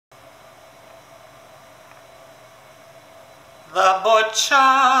The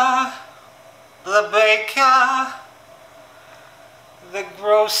butcher, the baker, the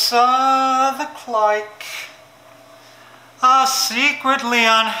grocer, the clerk are secretly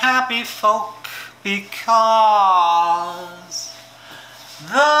unhappy folk because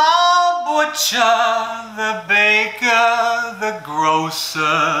the butcher, the baker, the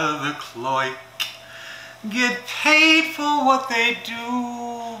grocer, the clerk get paid for what they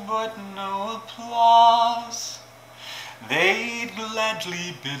do, but no applause. They'd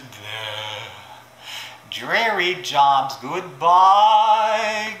gladly bid their dreary jobs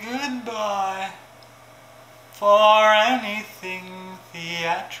goodbye, goodbye, for anything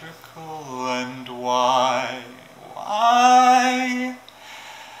theatrical. And why?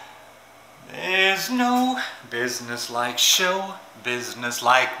 There's no business like show business,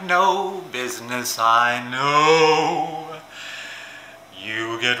 like no business I know.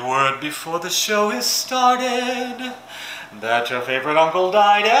 You get word before the show is started that your favorite uncle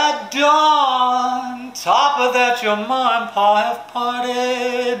died at dawn. Top of that, your ma and pa have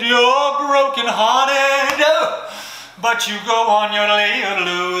parted. You're broken hearted, but you go on your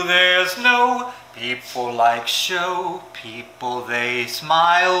lay-aloo. There's no people like show people. They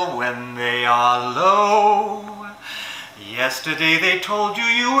smile when they are low. Yesterday they told you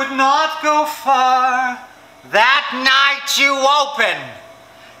you would not go far. That night you open,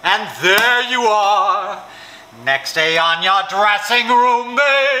 and there you are. Next day on your dressing room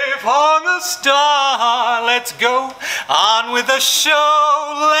they've hung a star. Let's go on with the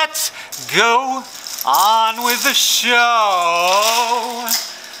show. Let's go on with the show.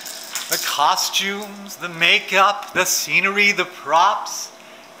 The costumes, the makeup, the scenery, the props,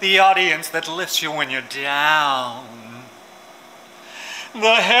 the audience that lifts you when you're down.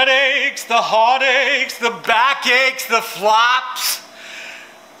 The headaches, the heartaches, the backaches, the flops.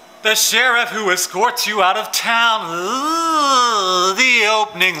 The sheriff who escorts you out of town. Ooh, the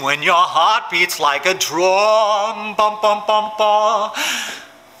opening when your heart beats like a drum. Bum, bum, bum, bum.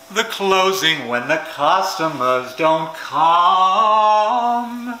 The closing when the customers don't come.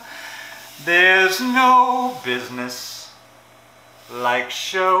 There's no business like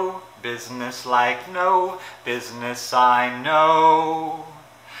show business, like no business I know.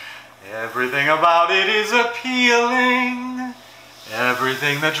 Everything about it is appealing,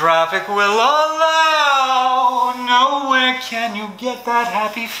 everything the traffic will allow. Nowhere can you get that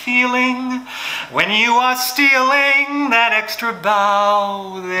happy feeling when you are stealing that extra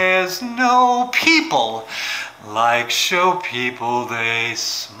bow. There's no people like show people. They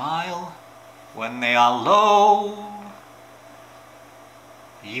smile when they are low.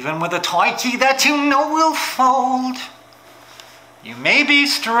 Even with a toy key that you know will fold, you may be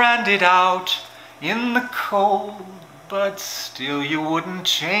stranded out in the cold, but still you wouldn't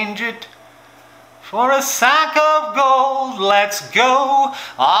change it for a sack of gold. Let's go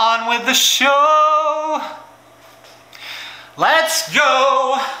on with the show. Let's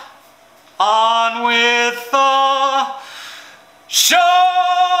go on with the